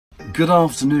Good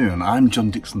afternoon, I'm John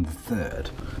Dixon III.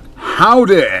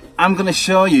 Howdy! I'm going to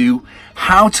show you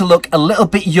how to look a little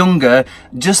bit younger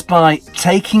just by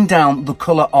taking down the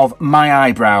colour of my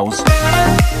eyebrows.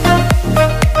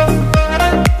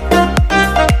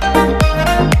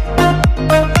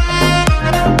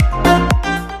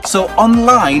 So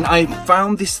online I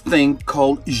found this thing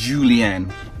called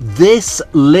julienne. This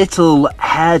little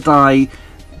hair dye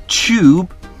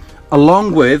tube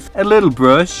along with a little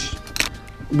brush,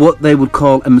 what they would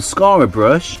call a mascara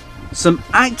brush, some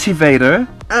activator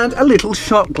and a little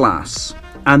shot glass.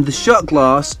 And the shot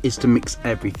glass is to mix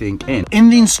everything in. In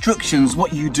the instructions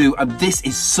what you do, and this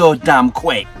is so damn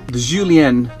quick. The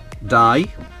julienne dye,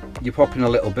 you pop in a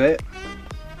little bit.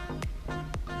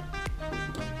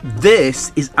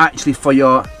 This is actually for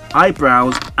your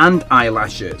eyebrows and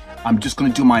eyelashes. I'm just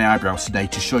going to do my eyebrows today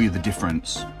to show you the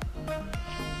difference.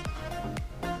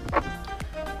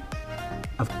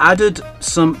 I've added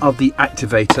some of the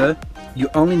activator. You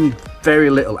only need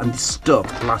very little and this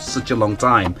stuff lasts such a long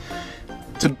time.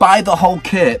 To buy the whole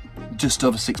kit, just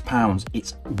over £6,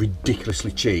 it's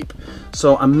ridiculously cheap.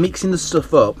 So I'm mixing the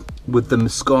stuff up with the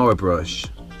mascara brush.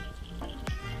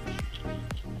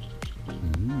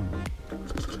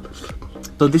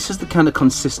 So this is the kind of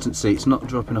consistency, it's not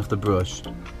dropping off the brush.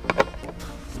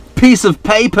 Piece of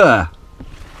paper!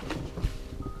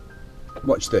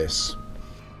 Watch this.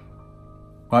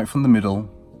 Right from the middle,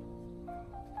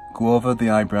 go over the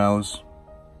eyebrows,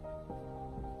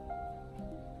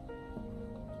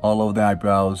 all over the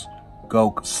eyebrows,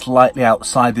 go slightly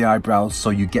outside the eyebrows so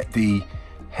you get the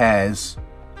hairs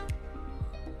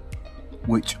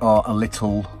which are a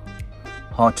little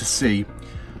hard to see.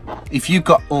 If you've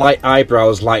got light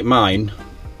eyebrows like mine,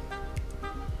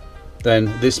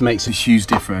 then this makes a huge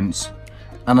difference.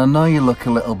 And I know you look a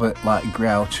little bit like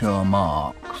Groucho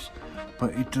Marx,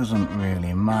 but it doesn't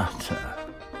really matter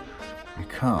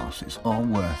because it's all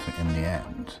worth it in the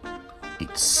end.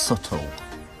 It's subtle.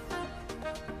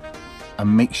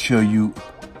 And make sure you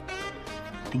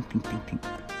ding, ding, ding, ding.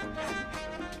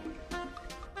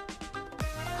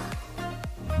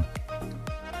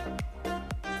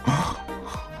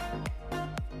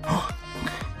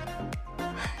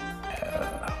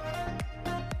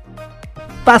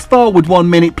 Fast forward 1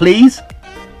 minute, please.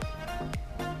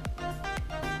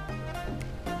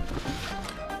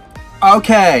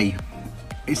 Okay,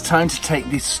 it's time to take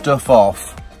this stuff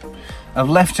off. I've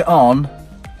left it on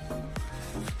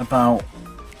about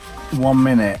 1.5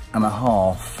 minutes.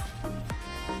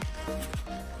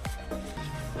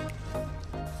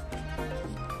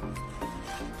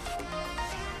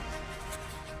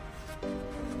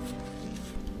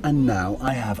 And now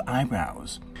I have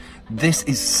eyebrows. This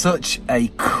is such a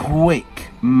quick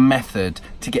method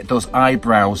to get those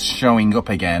eyebrows showing up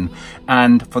again.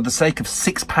 And for the sake of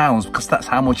 £6, because that's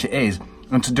how much it is,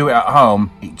 and to do it at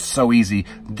home, it's so easy.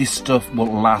 This stuff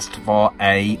will last for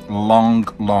a long,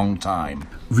 long time.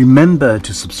 Remember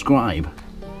to subscribe.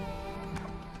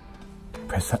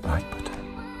 Press that like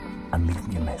button and leave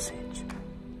me a message.